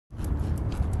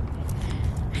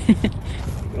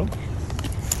Go.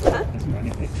 Huh? That's not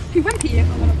anything. He might pee a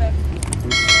little bit.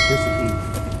 Here's the key.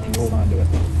 And hold on to it.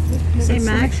 Say, So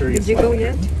Mac, make sure did you go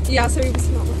yet? Yeah, so he was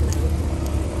not looking at it.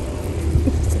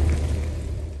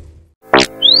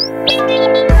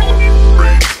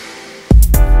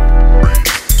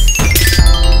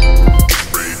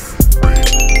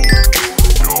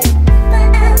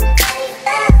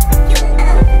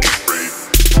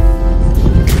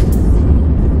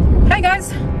 Hi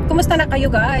guys! Kumusta na kayo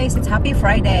guys? It's Happy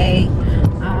Friday.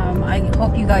 I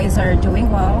hope you guys are doing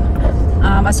well.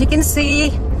 As you can see,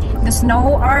 the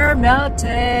snow are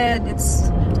melted.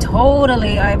 It's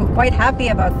totally, I'm quite happy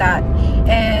about that.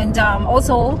 And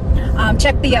also,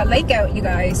 check the lake out, you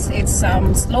guys. It's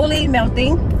slowly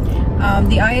melting.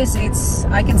 The ice,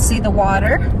 I can see the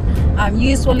water.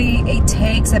 Usually it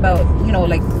takes about,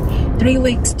 like 3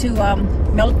 weeks to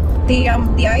melt the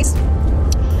ice.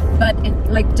 But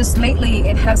just lately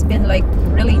it has been like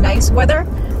really nice weather,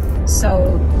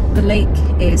 so the lake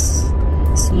is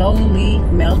slowly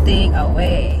melting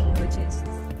away, which is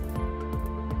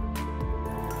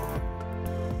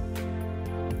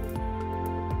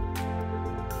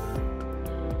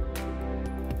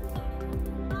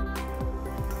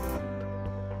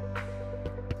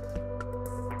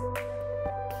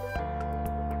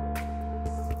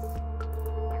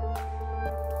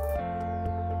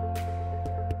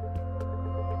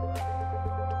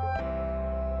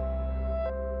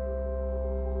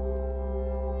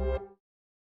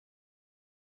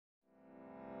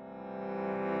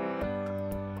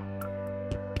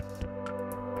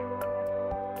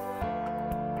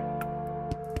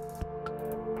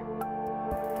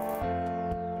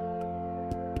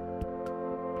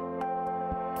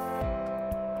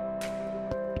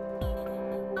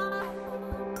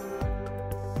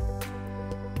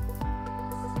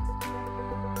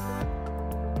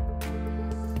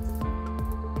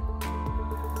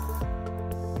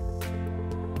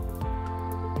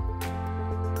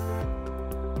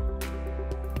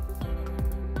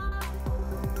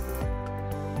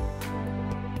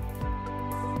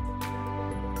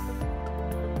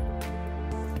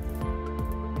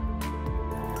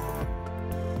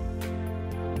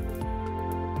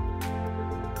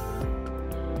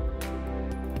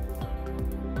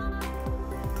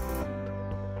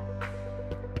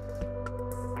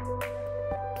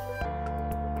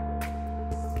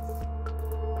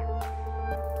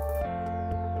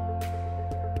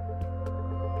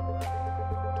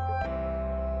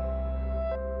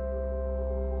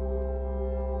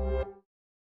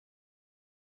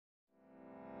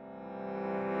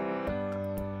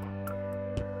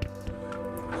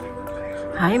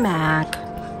Hi Mac.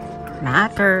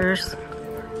 Mackers.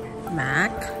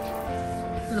 Mac,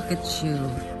 look at you.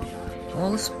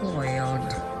 All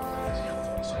spoiled.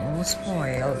 All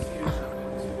spoiled.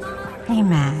 Hey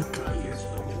Mac.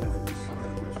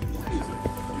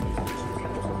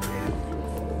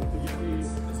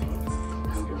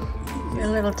 You're a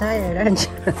little tired, aren't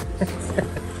you?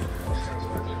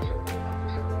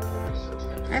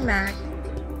 Hi Mac.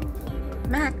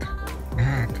 Mac.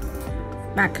 Mac.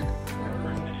 Mac.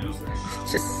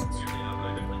 Just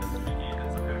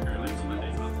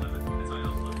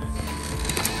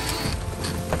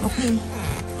go pee.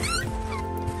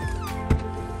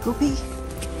 Go pee.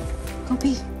 Go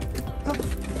pee. Go.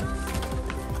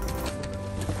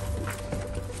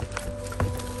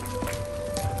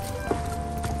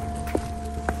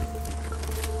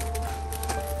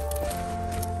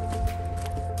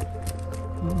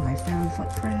 Oh, I found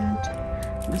footprint.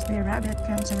 Must be a rabbit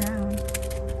comes around.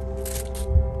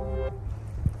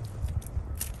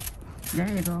 There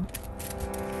you go.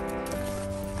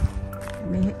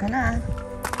 Umihi ka na.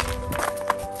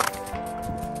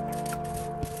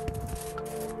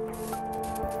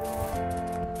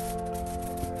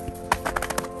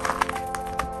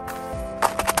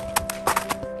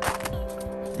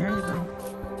 There you go.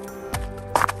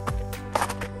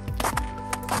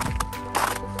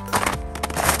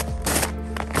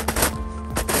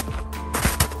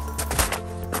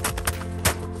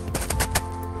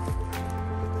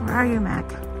 Where are you, Mac?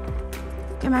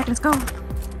 Okay, Mac, let's go.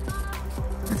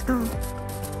 Let's go.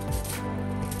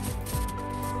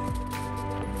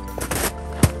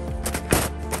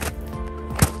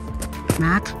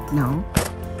 Mac, no.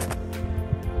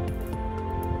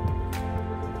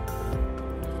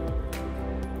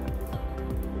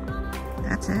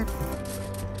 That's it.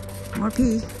 More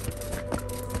pee.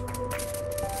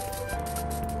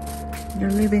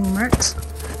 You're leaving marks.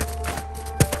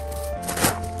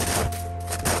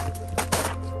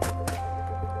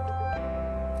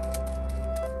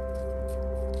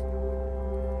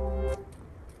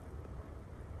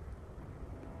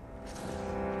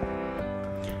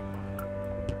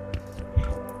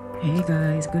 Hey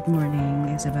guys, good morning.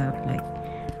 It's about like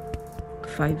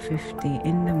 5:50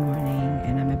 in the morning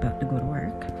and I'm about to go to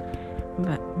work.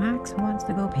 But Max wants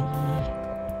to go pee.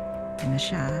 In the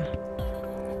shower.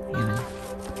 Yun.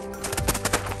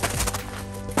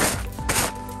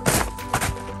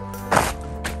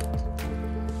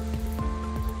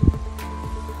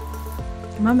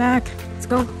 Come on, Mac. Let's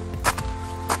go.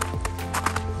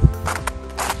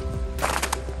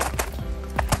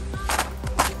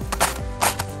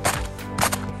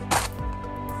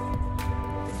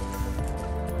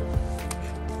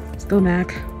 Let's go,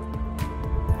 Mac.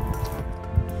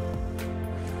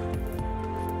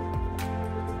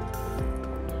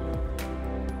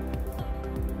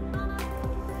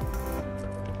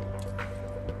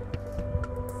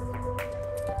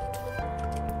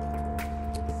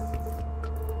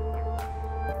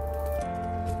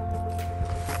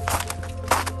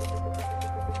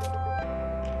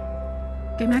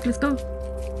 Okay, Mac, let's go.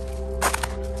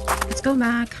 Let's go,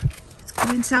 Mac. Let's go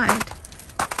inside.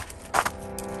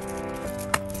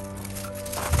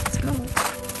 Let's go.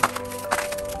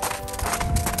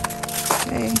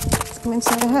 Okay, let's go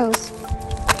inside the house.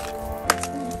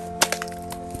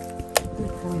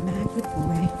 Good boy, Mac. Good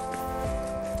boy.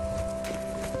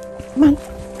 Come on.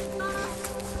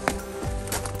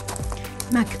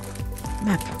 Mac.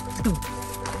 Mac, let's go.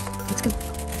 Let's go.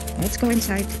 Let's go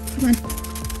inside. Come on.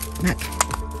 Mac.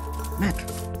 Mac.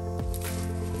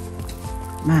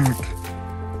 Mac.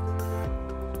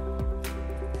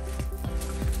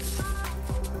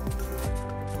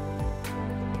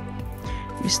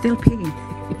 You're still peeing.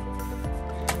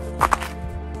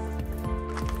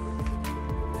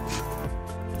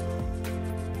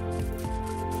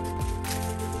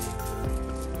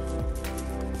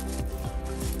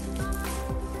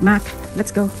 Mac,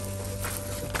 let's go.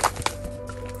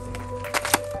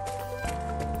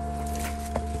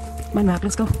 Come on, Mac,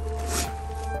 let's go.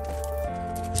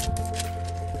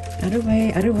 Other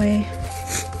way, other way.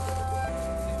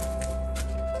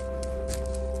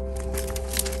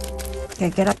 Okay,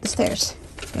 get up the stairs.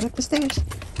 Get up the stairs.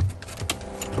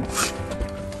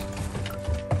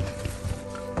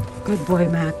 Good boy,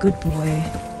 Mac. Good boy.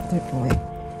 Good boy.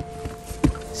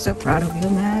 So proud of you,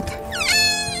 Mac.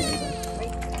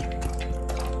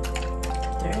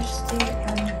 Thirsty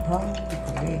and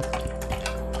hungry.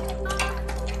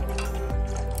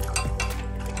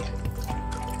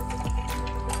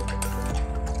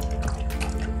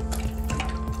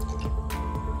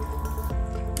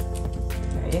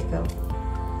 There you go.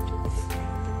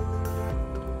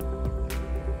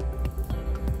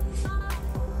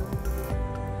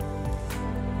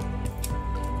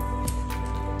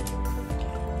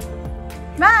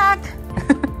 Mac!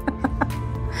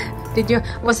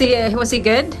 Was he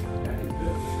good?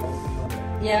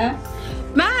 Yeah.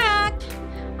 Mac!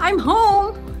 I'm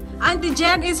home! Auntie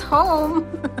Jen is home!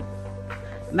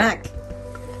 Mac!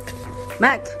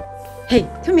 Mac! Hey,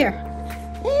 come here.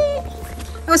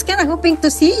 I was kind of hoping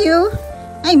to see you.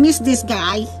 I miss this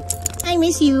guy. I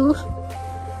miss you.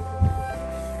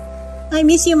 I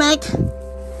miss you, Mac.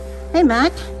 Hey,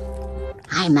 Mac.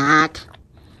 Hi, Mac.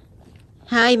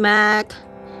 Hi, Mac.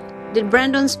 Did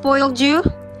Brandon spoil you?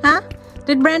 Huh?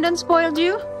 Did Brandon spoil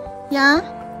you? Yeah?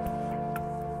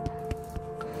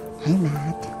 Hey,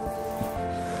 Mac.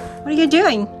 What are you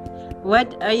doing?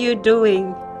 What are you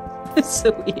doing? It's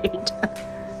so weird.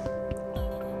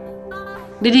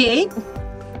 Did he eat?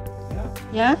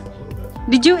 Yeah?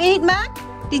 Did you eat, Mac?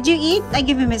 Did you eat? I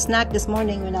gave him a snack this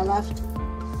morning when I left.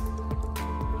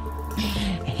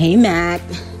 Hey, Mac.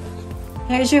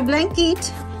 Here's your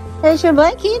blanket. Here's your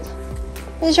blanket.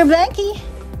 Here's your blankie.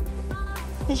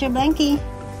 Here's your blankie.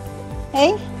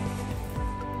 Hey?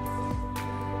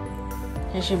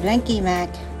 Here's your blankie, Mac.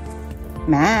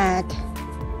 Mac.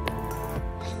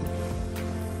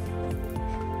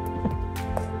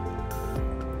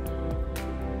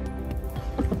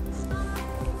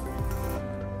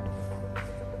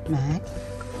 Mac?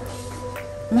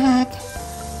 Mac?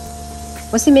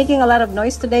 Was he making a lot of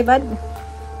noise today, bud?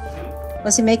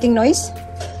 Was he making noise?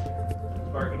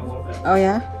 Barking a little bit. Oh,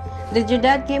 yeah? Did your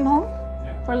dad came home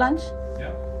Yeah. for lunch?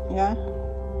 Yeah. Yeah.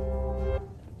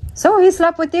 So he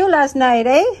slept with you last night,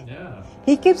 eh? Yeah.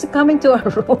 He keeps coming to our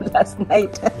room last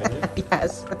night.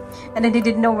 Yes. And then he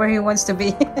didn't know where he wants to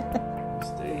be.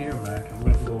 Stay here, Mac. I'm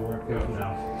going to go work out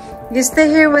now. You stay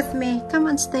here with me. Come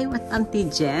on, stay with Auntie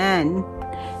Jen.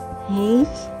 Hey?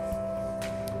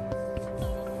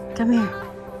 Come here.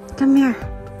 Come here.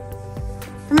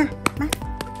 Come here. Mac.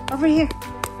 Over here.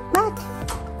 Mac.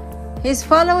 He's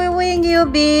following you,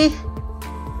 B.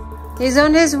 He's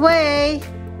on his way.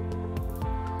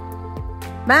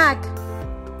 Mac.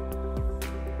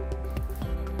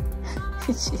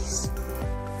 Jeez.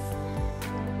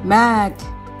 Mac,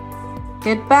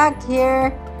 get back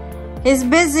here. He's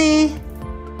busy.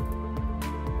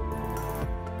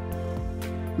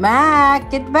 Mac,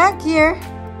 get back here.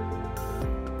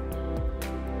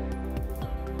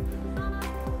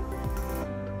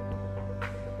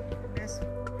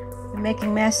 You're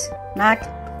making mess. Mac.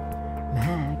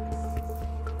 Mac.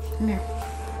 Come here.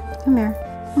 Come here.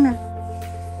 Come here.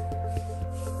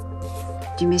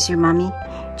 Do you miss your mommy?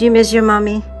 Do you miss your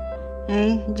mommy?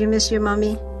 Hey, do you miss your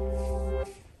mommy?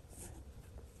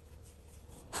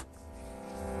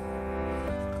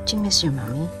 Do you miss your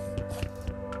mommy?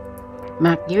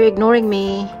 Mac, you're ignoring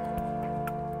me.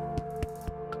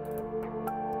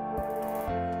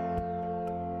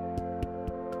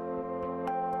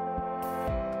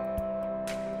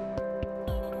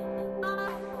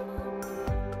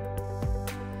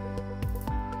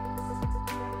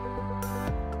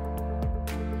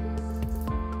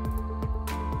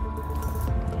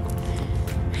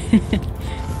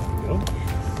 Go.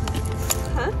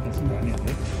 Huh? That's not it.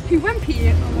 He went pee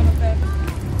a little bit.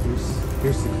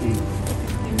 Here's the key.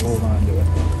 Hold on to it.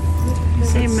 He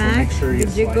Hey said, so Mac, make sure you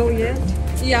did you slide go it yet?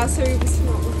 there. Yeah, so he was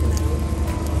not looking at it.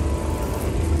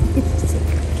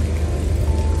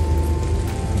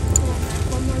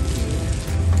 One more pee.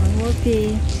 One more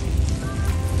pee.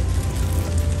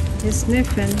 He's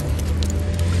sniffing.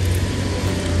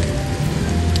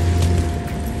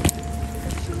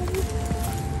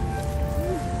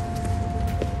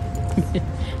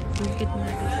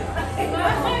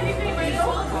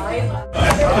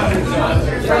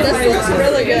 This looks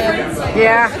really good.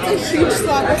 Yeah. It's a huge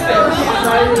slab of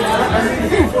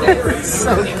fish.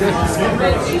 So good.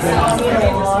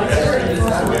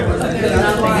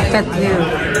 Look at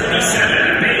you.